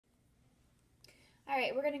All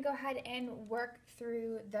right, we're going to go ahead and work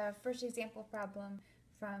through the first example problem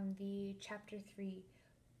from the Chapter 3,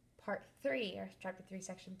 Part 3, or Chapter 3,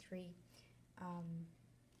 Section 3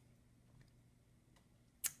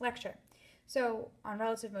 lecture. So, on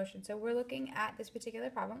relative motion. So, we're looking at this particular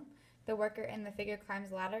problem. The worker in the figure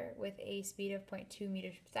climbs a ladder with a speed of 0.2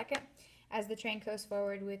 meters per second as the train goes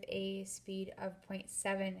forward with a speed of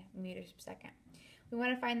 0.7 meters per second. We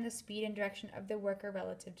want to find the speed and direction of the worker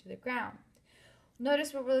relative to the ground.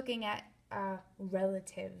 Notice what we're looking at,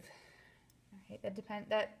 relative. Right?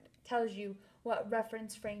 That tells you what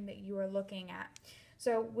reference frame that you are looking at.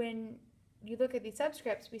 So when you look at these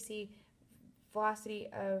subscripts, we see velocity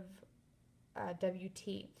of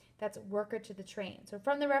WT. That's worker to the train. So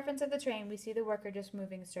from the reference of the train, we see the worker just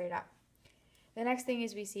moving straight up. The next thing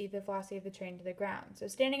is we see the velocity of the train to the ground. So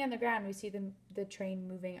standing on the ground, we see the train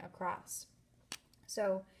moving across.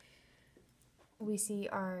 So we see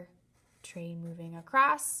our train moving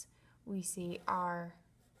across. We see our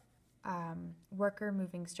worker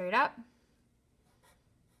moving straight up.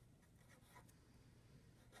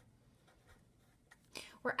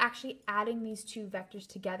 We're actually adding these two vectors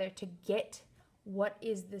together to get what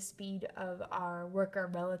is the speed of our worker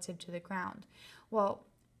relative to the ground. Well,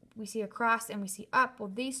 we see across and we see up.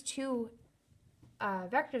 Well, these two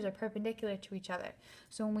vectors are perpendicular to each other.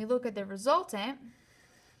 So when we look at the resultant,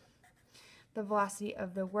 the velocity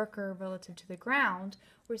of the worker relative to the ground,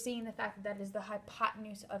 we're seeing the fact that that is the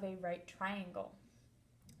hypotenuse of a right triangle.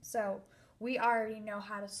 So we already know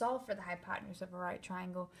how to solve for the hypotenuse of a right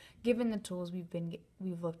triangle given the tools we've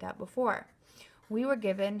looked at before. We were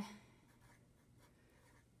given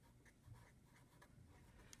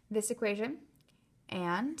this equation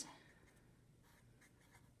and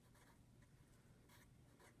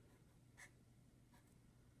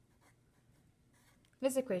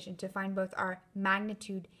this equation to find both our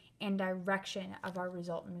magnitude and direction of our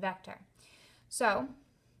resultant vector. So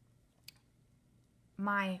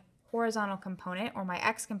my horizontal component, or my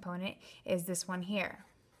x component, is this one here.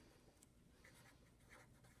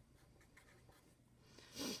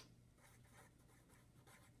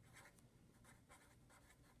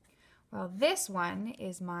 Well, this one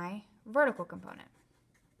is my vertical component.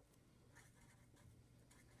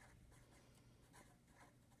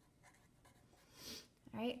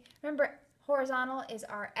 All right. Remember, horizontal is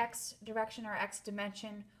our x direction, our x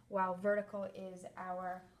dimension, while vertical is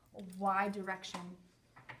our y direction.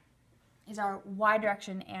 And our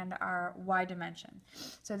y dimension.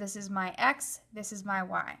 So this is my x, this is my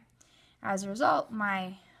y. As a result,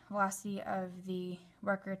 my velocity of the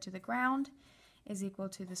worker to the ground is equal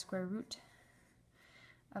to the square root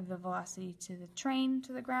of the velocity to the train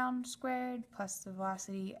to the ground squared plus the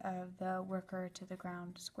velocity of the worker to the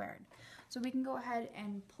ground squared. So we can go ahead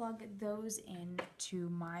and plug those into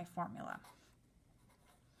my formula.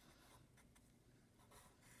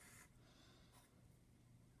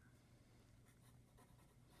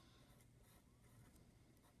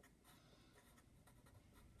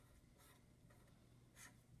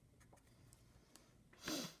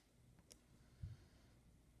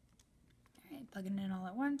 Plugging in all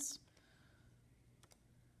at once,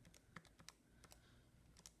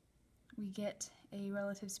 we get a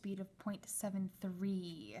relative speed of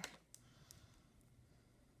 0.73.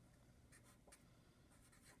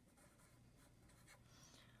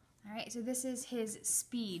 All right, so this is his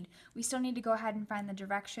speed. We still need to go ahead and find the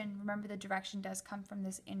direction. Remember, the direction does come from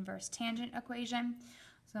this inverse tangent equation.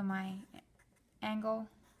 So my angle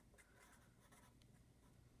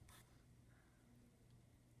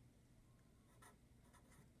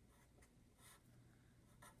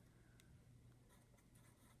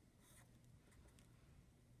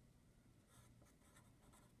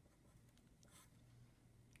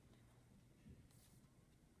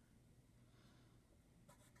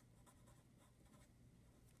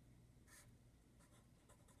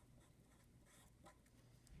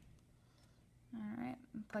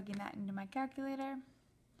plugging that into my calculator.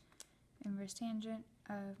 Inverse tangent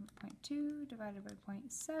of 0.2 divided by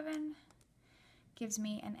 0.7 gives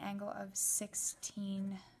me an angle of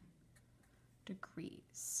 16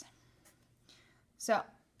 degrees. So,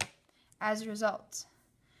 as a result,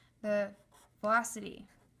 the velocity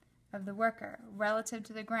of the worker relative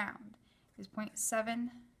to the ground is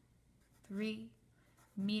 0.73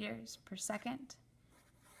 meters per second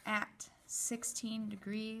at 16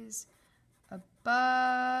 degrees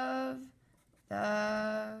above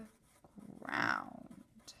the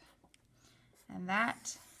ground. And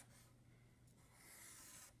that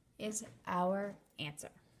is our answer.